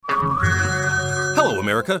Hello,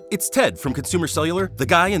 America. It's Ted from Consumer Cellular, the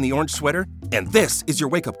guy in the orange sweater, and this is your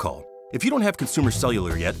wake-up call. If you don't have Consumer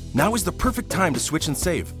Cellular yet, now is the perfect time to switch and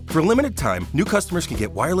save. For a limited time, new customers can get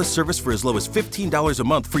wireless service for as low as $15 a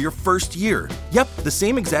month for your first year. Yep, the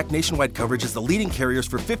same exact nationwide coverage as the leading carriers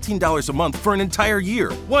for $15 a month for an entire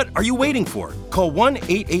year. What are you waiting for? Call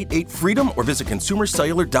 1-888-FREEDOM or visit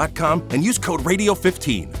consumercellular.com and use code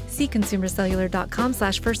RADIO15. See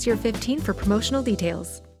consumercellular.com/firstyear15 for promotional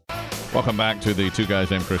details. Welcome back to the Two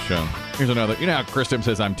Guys Named Chris show. Here's another. You know how Chris Tim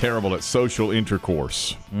says I'm terrible at social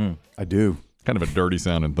intercourse? I do. Kind of a dirty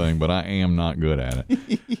sounding thing, but I am not good at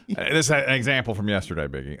it. This is an example from yesterday,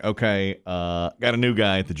 Biggie. Okay, got a new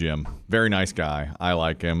guy at the gym. Very nice guy. I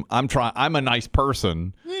like him. I'm a nice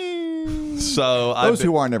person. So those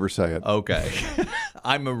who are never say it. Okay.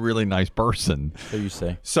 I'm a really nice person. So you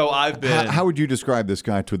say. So I've been. How would you describe this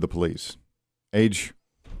guy to the police? Age,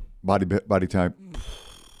 body type?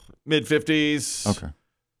 Mid-50s. Okay.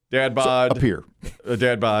 Dad bod. So, up here.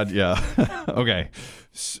 Dad bod, yeah. Okay.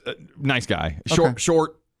 Nice guy.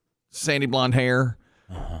 Short, sandy blonde hair.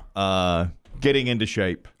 Getting into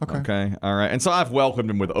shape. Okay. All right. And so I've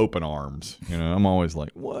welcomed him with open arms. You know, I'm always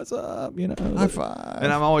like, what's up? You know. High five.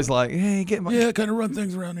 And I'm always like, hey, get my. Yeah, I kind of run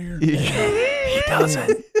things around here. He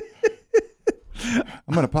doesn't.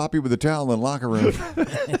 I'm going to pop you with a towel in the locker room.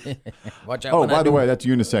 Watch out. Oh, by the way, that's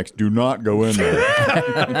unisex. Do not go in there.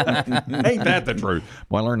 Ain't that the truth?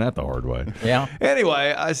 Well, I learned that the hard way. Yeah.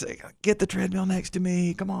 Anyway, I say, get the treadmill next to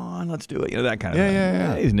me. Come on, let's do it. You know, that kind of thing.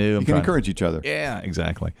 Yeah. He's new. You can encourage each other. Yeah,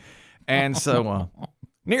 exactly. And so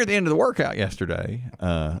near the end of the workout yesterday,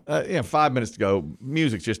 5 minutes to go,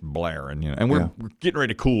 music's just blaring, you know, and we're getting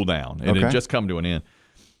ready to cool down. It had just come to an end.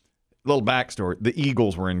 Little backstory: the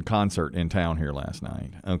Eagles were in concert in town here last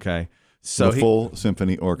night. Okay, so the full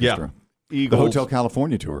symphony orchestra. Yeah, Eagles, the Hotel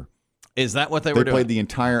California tour. Is that what they were doing? They played the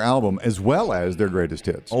entire album as well as their greatest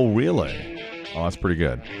hits. Oh, really? Oh, that's pretty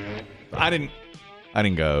good. I didn't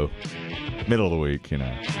go. Middle of the week, you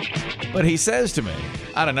know. But he says to me,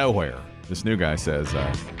 out of nowhere, this new guy says,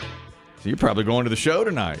 "So you're probably going to the show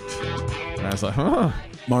tonight?" And I was like, "Huh."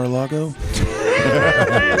 Mar-a-Lago?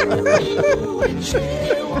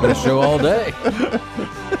 Been a show all day.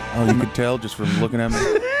 Oh, you could tell just from looking at me.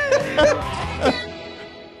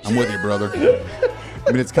 I'm with you, brother.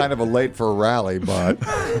 I mean, it's kind of a late for a rally, but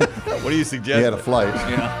what do you suggest? He had a flight.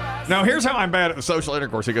 Yeah. Now, here's how I'm bad at the social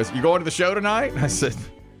intercourse. He goes, "You going to the show tonight?" I said,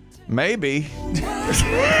 "Maybe."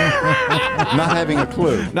 Not having a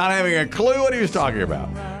clue. Not having a clue what he was talking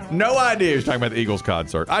about. No idea he was talking about the Eagles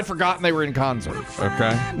concert. I'd forgotten they were in concert.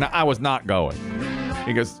 Okay. Now, I was not going.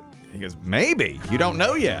 He goes, "Maybe. You don't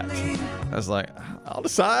know yet." I was like, "I'll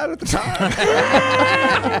decide at the time."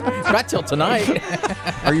 Not till tonight.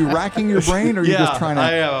 Are you racking your brain, or are you just trying to?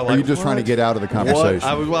 Are you just trying to get out of the conversation?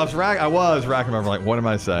 I was racking my brain. Like, what am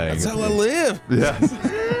I saying? That's how I live. Yes.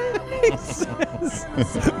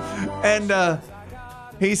 And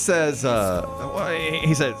he says,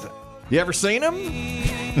 "You ever seen him?"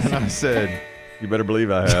 And I said, "You better believe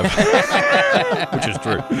I have," which is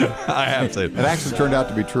true. I have seen him. It actually turned out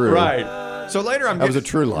to be true. Right. So later that was a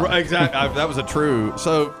true lie. Exactly. That was a true.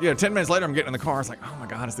 So 10 minutes later I'm getting in the car. It's like, oh my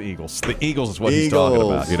God, it's the Eagles. The Eagles is what he's talking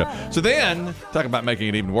about. You know. So then talk about making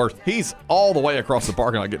it even worse. He's all the way across the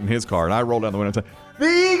parking lot getting in his car, and I roll down the window and say, "The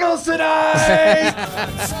Eagles tonight!"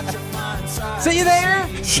 See you there.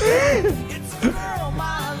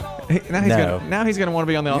 Now he's gonna want to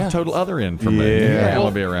be on the total other end for me. Yeah. I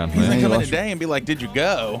want to be around. He's gonna come in today and be like, "Did you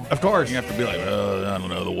go?" Of course. You have to be like, "I don't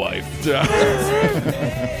know, the wife."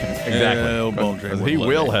 Exactly. He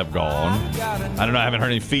will have gone. I don't know. I haven't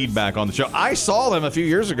heard any feedback on the show. I saw them a few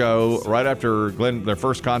years ago, right after their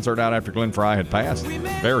first concert out after Glenn Fry had passed.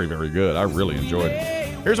 Very, very good. I really enjoyed it.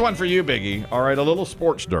 Here's one for you, Biggie. All right, a little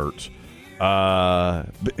sports dirt.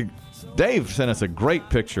 Dave sent us a great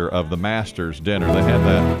picture of the Masters dinner. They had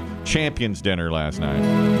that Champions dinner last night.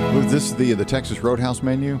 Was this the Texas Roadhouse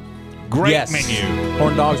menu? Great menu.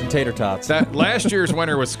 Corn dogs and tater tots. That last year's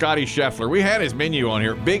winner was Scotty Scheffler. We had his menu on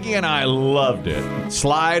here. Biggie and I loved it.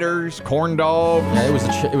 Sliders, corn dogs. Yeah,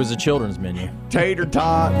 it was a children's menu. Tater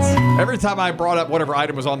tots. Every time I brought up whatever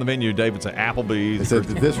item was on the menu, Dave would say Applebee's. They said,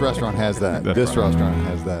 this restaurant has that. This restaurant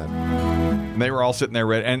has that. And they were all sitting there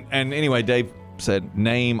ready. And anyway, Dave said,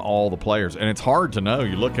 name all the players. And it's hard to know.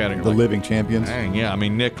 You look at it. The living champions. Dang, yeah. I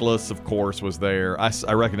mean, Nicklaus, of course, was there. I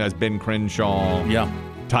recognize Ben Crenshaw. Yeah.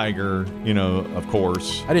 Tiger, of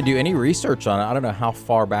course. I didn't do any research on it. I don't know how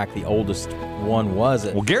far back the oldest one was.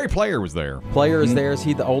 Well, Gary Player was there. Player is there. Is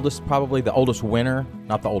he the oldest? Probably the oldest winner,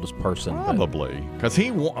 not the oldest person. Probably, because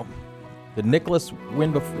he won. Did Nicklaus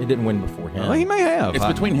win before? He didn't win before him. Well, he may have. It's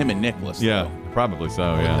between him and Nicklaus. Yeah, probably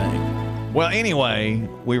so. Yeah. Well, anyway,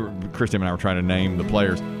 Christy and I were trying to name the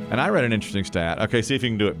players, and I read an interesting stat. Okay, see if you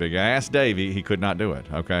can do it, Big. I asked Davey. He could not do it,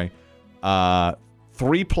 okay?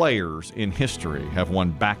 3 players in history have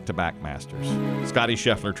won back-to-back Masters. Scotty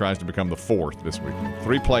Scheffler tries to become the 4th this weekend.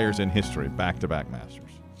 3 players in history, back-to-back Masters.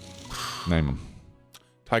 Name them.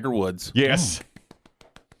 Tiger Woods. Yes.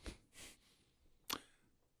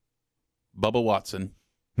 Bubba Watson.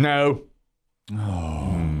 No.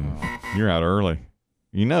 You're out early.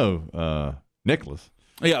 You know, Nicholas.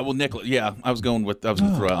 Yeah, well, Nicholas. Yeah, I was going to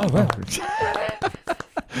throw out.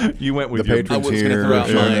 You went with The your patrons I was gonna here throw out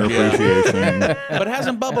showing their mine, yeah. appreciation. But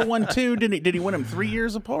hasn't Bubba won 2? Did he win them 3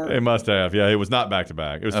 years apart? It must have. Yeah, it was not back to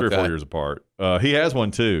back. It was 3 or 4 Okay. years apart. He has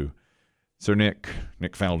one too. Sir Nick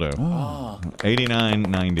Faldo.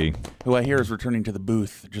 89-90. Who I hear is returning to the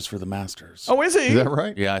booth just for the Masters. Oh, is he? Is that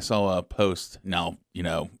right? Yeah, I saw a post. Now,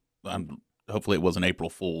 hopefully it wasn't April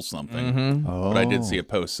Fool's something. Mm-hmm. Oh. But I did see a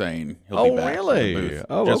post saying he'll be back in the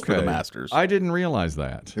booth just for the Masters. I didn't realize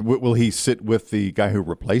that. Will he sit with the guy who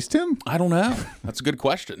replaced him? I don't know. That's a good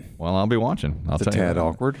question. Well, I'll be watching. I'll It's a tell you tad that.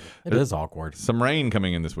 awkward. It is awkward. Some rain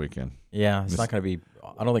coming in this weekend. Yeah, it's not going to be.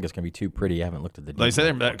 I don't think it's going to be too pretty. I haven't looked at the. They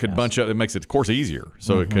say that could bunch up. It makes the course easier,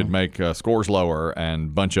 so it could make scores lower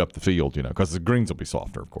and bunch up the field. Because the greens will be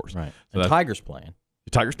softer, of course. Right. So And Tiger's playing.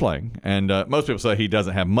 Tiger's playing, and most people say he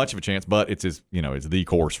doesn't have much of a chance, but it's his, it's the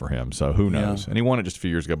course for him. So who knows? And he won it just a few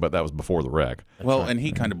years ago, but that was before the wreck. And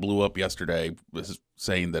he kind of blew up yesterday, was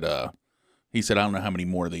saying that he said, I don't know how many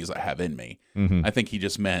more of these I have in me. Mm-hmm. I think he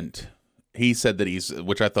just meant, he said that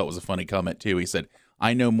which I thought was a funny comment too. He said,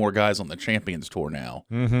 I know more guys on the Champions Tour now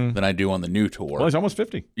than I do on the new tour. Well, he's almost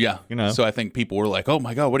 50. Yeah. You know. So I think people were like, oh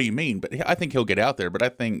my God, what do you mean? But I think he'll get out there, but I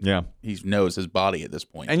think he knows his body at this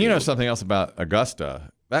point. And too. you know something else about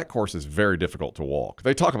Augusta? That course is very difficult to walk.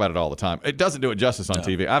 They talk about it all the time. It doesn't do it justice on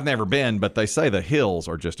TV. I've never been, but they say the hills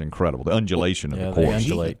are just incredible. The undulation of the they course.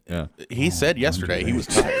 undulate. He said yesterday he was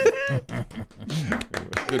tired.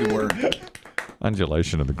 Good word.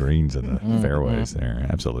 Undulation of the greens and the fairways there.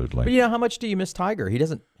 Absolutely. But how much do you miss Tiger? He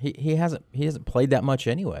doesn't. He hasn't played that much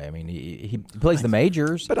anyway. I mean, he plays the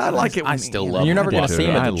majors. But I like it. I still and love you're never it. going to see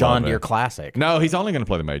him at I the John love Deere it. Classic. No, he's only going to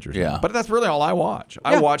play the majors. Yeah. now. But that's really all I watch.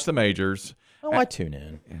 I watch the majors. Oh, I tune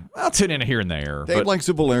in. I'll tune in here and there. Dave but, likes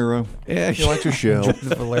the Bolero. Yeah. He likes a shell.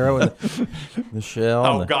 The Valero and the Shell.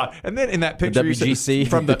 Oh and God! And then in that picture, you see WGC.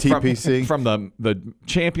 from the The TPC. from the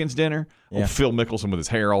champions dinner, Yeah. Phil Mickelson with his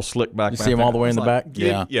hair all slicked back. You see him all the way in the back?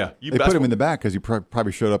 Yeah. Yeah. You They best put him in the back because he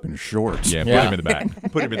probably showed up in shorts. Yeah, Yeah. put him in the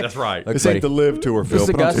back. Put him in. That's right. Look, This ain't buddy. the live tour, Phil. This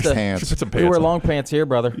is Put on Augusta. some pants. Put some We pants wear on. long pants here,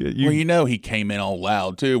 brother. Well, he came in all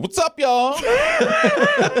loud too. What's up, y'all?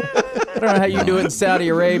 I don't know how you do it in Saudi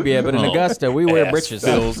Arabia, but in Augusta, we wear britches.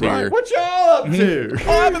 Phil's here. Right. What y'all up to? Oh,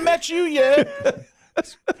 I haven't met you yet.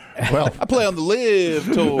 Well, I play on the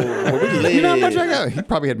Live tour. Where we live. you know how much I got? He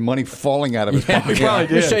probably had money falling out of his pocket.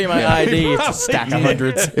 Let me show you my ID. It's a stack of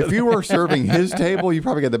hundreds. If you were serving his table, you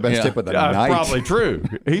probably got the best Yeah. tip of the That's night. probably true.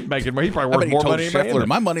 He probably I worth bet he more told money than Scheffler,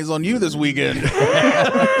 my money's on you this weekend.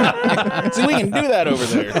 See, we can do that over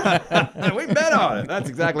there. We bet on it. That's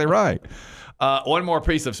exactly right. One more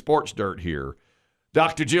piece of sports dirt here.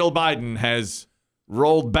 Dr. Jill Biden has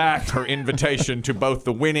rolled back her invitation to both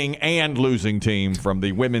the winning and losing team from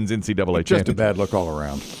the women's NCAA Just a championship. bad look all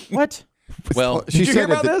around. What? Well, She you hear said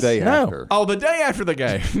about it the this? day No. after. Oh, the day after the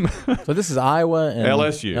game. So this is Iowa and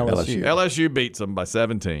LSU. LSU. LSU beats them by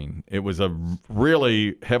 17. It was a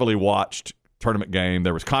really heavily watched tournament game.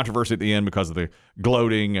 There was controversy at the end because of the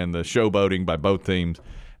gloating and the showboating by both teams.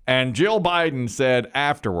 And Jill Biden said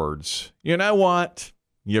afterwards, you know what?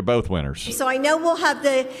 You're both winners. So I know we'll have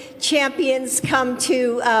the champions come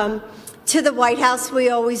to the White House.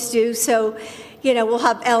 We always do. So, we'll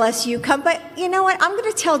have LSU come. But you know what? I'm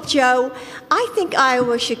going to tell Joe, I think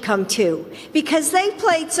Iowa should come too because they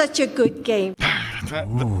played such a good game.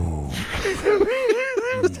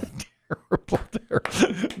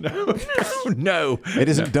 No. It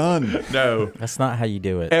isn't done. No. That's not how you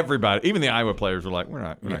do it. Everybody, even the Iowa players were like, we're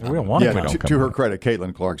not. We don't want Yeah, to. to her credit,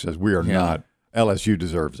 Caitlin Clark says we are not. LSU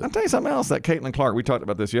deserves I'll it. tell you something else. That Caitlin Clark, we talked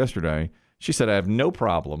about this yesterday. She said, I have no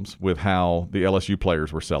problems with how the LSU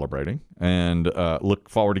players were celebrating and look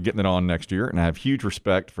forward to getting it on next year. And I have huge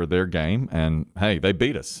respect for their game. And, hey, they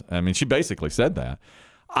beat us. I mean, she basically said that.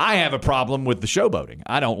 I have a problem with the showboating.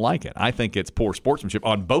 I don't like it. I think it's poor sportsmanship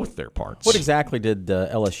on both their parts. What exactly did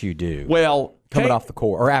LSU do? Well, coming off the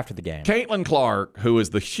court or after the game? Caitlin Clark, who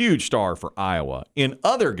is the huge star for Iowa, in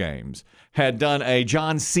other games had done a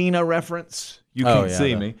John Cena reference. You can't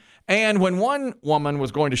see me. And when one woman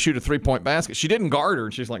was going to shoot a three-point basket, she didn't guard her,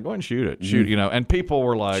 and she's like, "Go ahead and shoot it, shoot." And people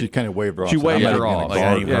were like, She kind of waved her off. She said, waved "I'm her not even off. gonna I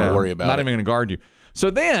guard ain't even her." gonna worry about Not it. even going to guard you. So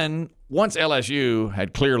then once LSU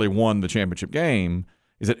had clearly won the championship game,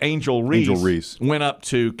 is that Angel Reese went up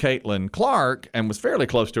to Caitlin Clark and was fairly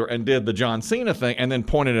close to her and did the John Cena thing and then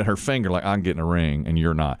pointed at her finger like, I'm getting a ring and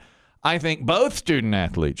you're not. I think both student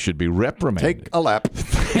athletes should be reprimanded. Take a lap.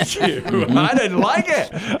 Thank you. I didn't like it.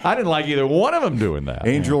 I didn't like either one of them doing that.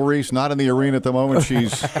 Angel Reese not in the arena at the moment.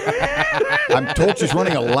 I'm told she's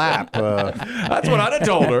running a lap. That's what I'd have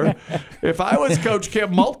told her. If I was Coach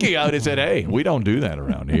Kim Mulkey, I would have said, hey, we don't do that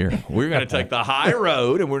around here. We're going to take the high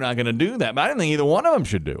road, and we're not going to do that. But I didn't think either one of them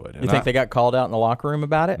should do it. You think they got called out in the locker room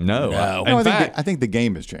about it? No. I think the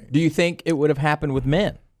game has changed. Do you think it would have happened with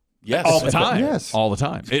men? Yes. All the time. Yes. All the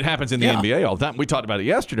time. It happens in the NBA all the time. We talked about it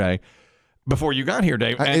yesterday before you got here,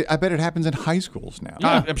 Dave. I bet it happens in high schools now.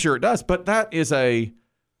 I'm sure it does. But that is to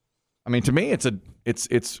me,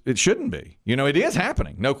 it shouldn't be. It is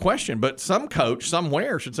happening, no question. But some coach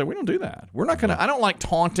somewhere should say, we don't do that. We're not going to. I don't like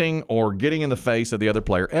taunting or getting in the face of the other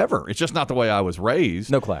player ever. It's just not the way I was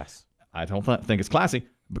raised. No class. I don't think it's classy.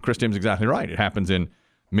 But Chris Tim's exactly right. It happens in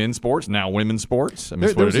men's sports, now women's sports.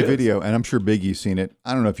 There was a video, and I'm sure Biggie's seen it.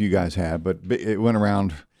 I don't know if you guys have, but it went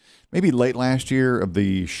around maybe late last year of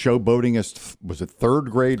the showboatingest, was it third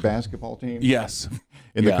grade basketball team? Yes.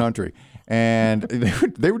 In the country. And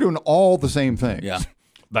they were doing all the same things. Yeah.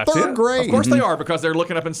 That's third grade. Of course they are, because they're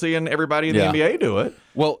looking up and seeing everybody in the NBA do it.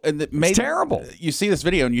 Well, and it's terrible. You see this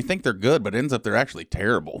video and you think they're good, but it ends up they're actually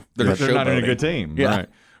terrible. They're not in a good team. Yeah.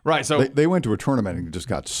 Right. So they went to a tournament and just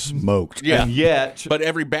got smoked. Yeah. And yet, but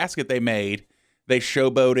every basket they made, they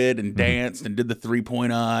showboated and danced and did the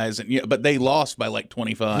 3-point eyes, but they lost by like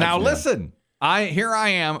 25. Now listen, here I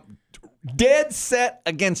am, dead set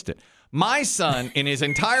against it. My son, in his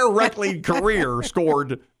entire rec league career,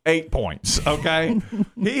 scored 8 points. Okay,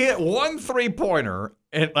 he hit one 3-pointer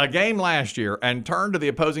in a game last year and turned to the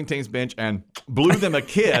opposing team's bench and blew them a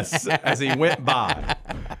kiss as he went by.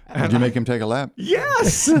 Did you make him take a lap?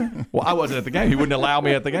 Yes. Well, I wasn't at the game. He wouldn't allow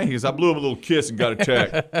me at the game. He goes, I blew him a little kiss and got a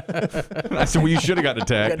tech. And I said, well, you should have gotten a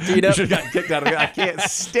tech. You should have gotten kicked out of the game. I can't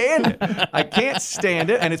stand it. I can't stand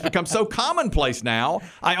it. And it's become so commonplace now,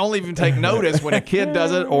 I only even take notice when a kid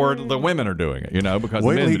does it or the women are doing it, because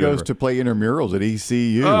Wait the men till he goes it. to play intramurals at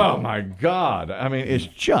ECU. Oh, my God. I mean, it's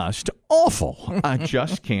just awful. I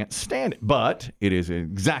just can't stand it. But it is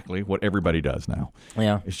exactly what everybody does now.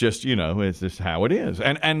 Yeah. It's just, it's just how it is.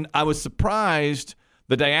 And I was surprised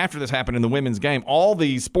the day after this happened in the women's game, all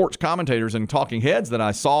the sports commentators and talking heads that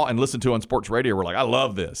I saw and listened to on sports radio were like, I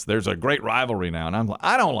love this. There's a great rivalry now. And I'm like,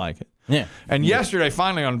 I don't like it. Yeah. And yesterday,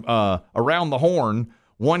 finally on Around the Horn,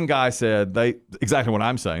 one guy said exactly what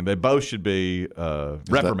I'm saying. They both should be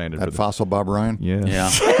reprimanded. That fossil Bob Ryan? Yes. Yeah.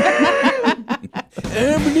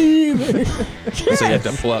 So you have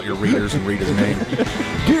to pull out your readers and read his name.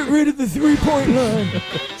 Get rid of the 3-point line.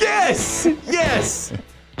 Yes! Yes!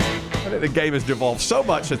 I think the game has devolved so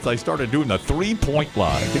much since they started doing the 3-point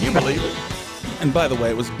line. Can you believe it? And by the way,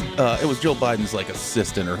 it was Jill Biden's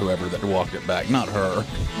assistant or whoever that walked it back, not her.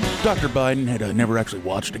 Dr. Biden had never actually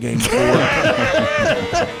watched a game before.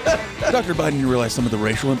 Dr. Biden didn't realize some of the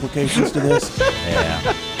racial implications to this.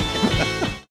 Yeah.